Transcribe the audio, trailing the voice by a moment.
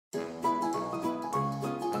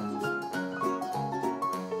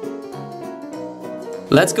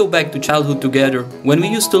Let's go back to childhood together, when we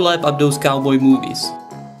used to lap up those cowboy movies.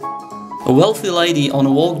 A wealthy lady on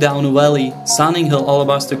a walk down a valley, sunning her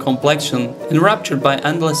alabaster complexion, enraptured by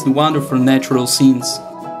endlessly wonderful natural scenes.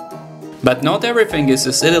 But not everything is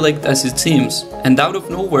as idyllic as it seems, and out of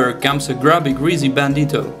nowhere comes a grubby, greasy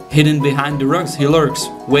bandito. Hidden behind the rocks he lurks,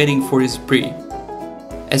 waiting for his prey.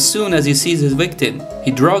 As soon as he sees his victim,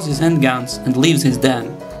 he draws his handguns and leaves his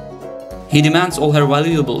den. He demands all her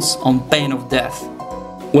valuables on pain of death.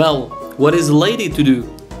 Well, what is a lady to do?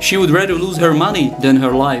 She would rather lose her money than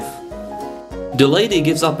her life. The lady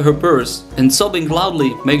gives up her purse and, sobbing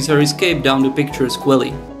loudly, makes her escape down the picturesque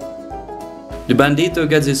valley. The bandito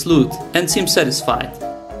gets his loot and seems satisfied.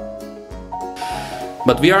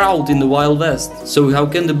 But we are out in the Wild West, so how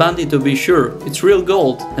can the bandito be sure it's real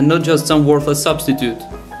gold and not just some worthless substitute?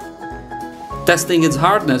 Testing its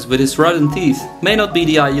hardness with his rotten teeth may not be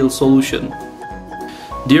the ideal solution.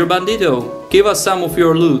 Dear bandito, give us some of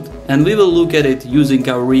your loot and we will look at it using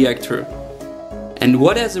our reactor. And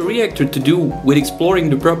what has a reactor to do with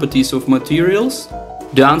exploring the properties of materials?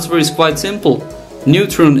 The answer is quite simple: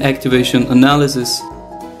 neutron activation analysis.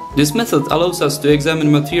 This method allows us to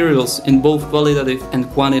examine materials in both qualitative and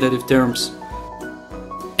quantitative terms.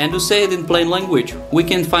 And to say it in plain language, we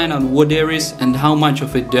can find out what there is and how much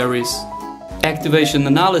of it there is. Activation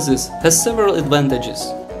analysis has several advantages.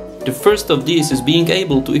 The first of these is being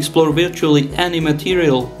able to explore virtually any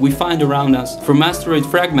material we find around us, from asteroid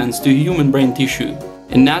fragments to human brain tissue.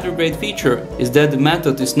 Another great feature is that the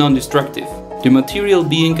method is non-destructive. The material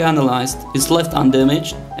being analyzed is left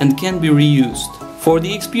undamaged and can be reused. For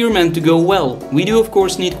the experiment to go well, we do of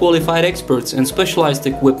course need qualified experts and specialized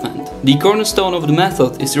equipment. The cornerstone of the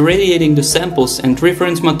method is irradiating the samples and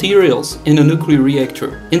reference materials in a nuclear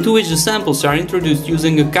reactor, into which the samples are introduced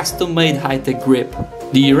using a custom-made high-tech grip.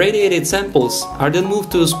 The irradiated samples are then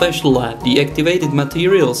moved to a special lab. The activated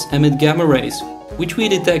materials emit gamma rays, which we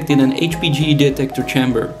detect in an HPG detector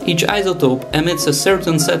chamber. Each isotope emits a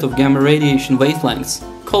certain set of gamma radiation wavelengths,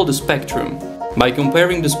 called a spectrum. By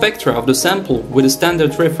comparing the spectra of the sample with a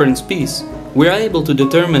standard reference piece, we are able to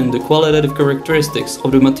determine the qualitative characteristics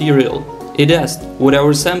of the material, i.e., what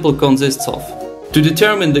our sample consists of. To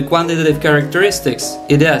determine the quantitative characteristics,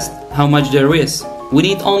 i.e., how much there is, we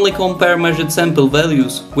need only compare measured sample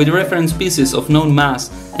values with reference pieces of known mass,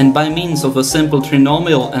 and by means of a simple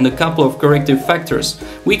trinomial and a couple of corrective factors,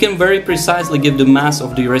 we can very precisely give the mass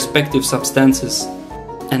of the respective substances.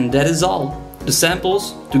 And that is all. The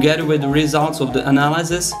samples, together with the results of the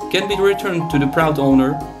analysis, can be returned to the proud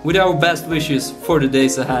owner with our best wishes for the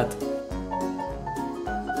days ahead.